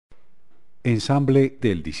Ensamble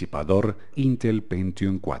del disipador Intel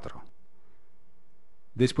Pentium 4.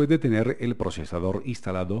 Después de tener el procesador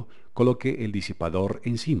instalado, coloque el disipador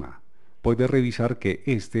encima. Puede revisar que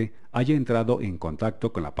éste haya entrado en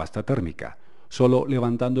contacto con la pasta térmica, solo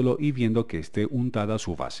levantándolo y viendo que esté untada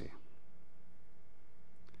su base.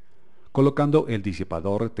 Colocando el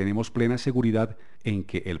disipador tenemos plena seguridad en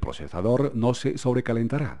que el procesador no se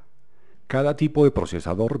sobrecalentará. Cada tipo de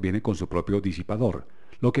procesador viene con su propio disipador,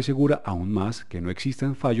 lo que asegura aún más que no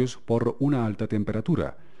existan fallos por una alta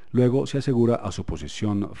temperatura. Luego se asegura a su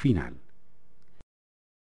posición final.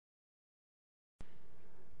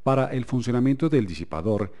 Para el funcionamiento del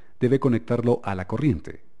disipador debe conectarlo a la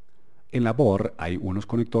corriente. En la board hay unos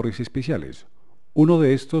conectores especiales. Uno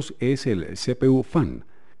de estos es el CPU fan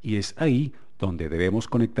y es ahí donde debemos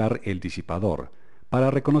conectar el disipador.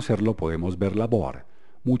 Para reconocerlo podemos ver la board.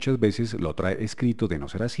 Muchas veces lo trae escrito. De no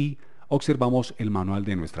ser así, observamos el manual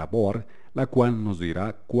de nuestra board, la cual nos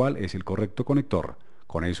dirá cuál es el correcto conector.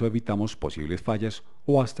 Con eso evitamos posibles fallas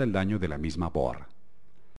o hasta el daño de la misma board.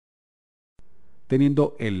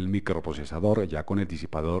 Teniendo el microprocesador ya con el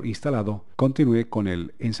disipador instalado, continúe con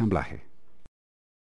el ensamblaje.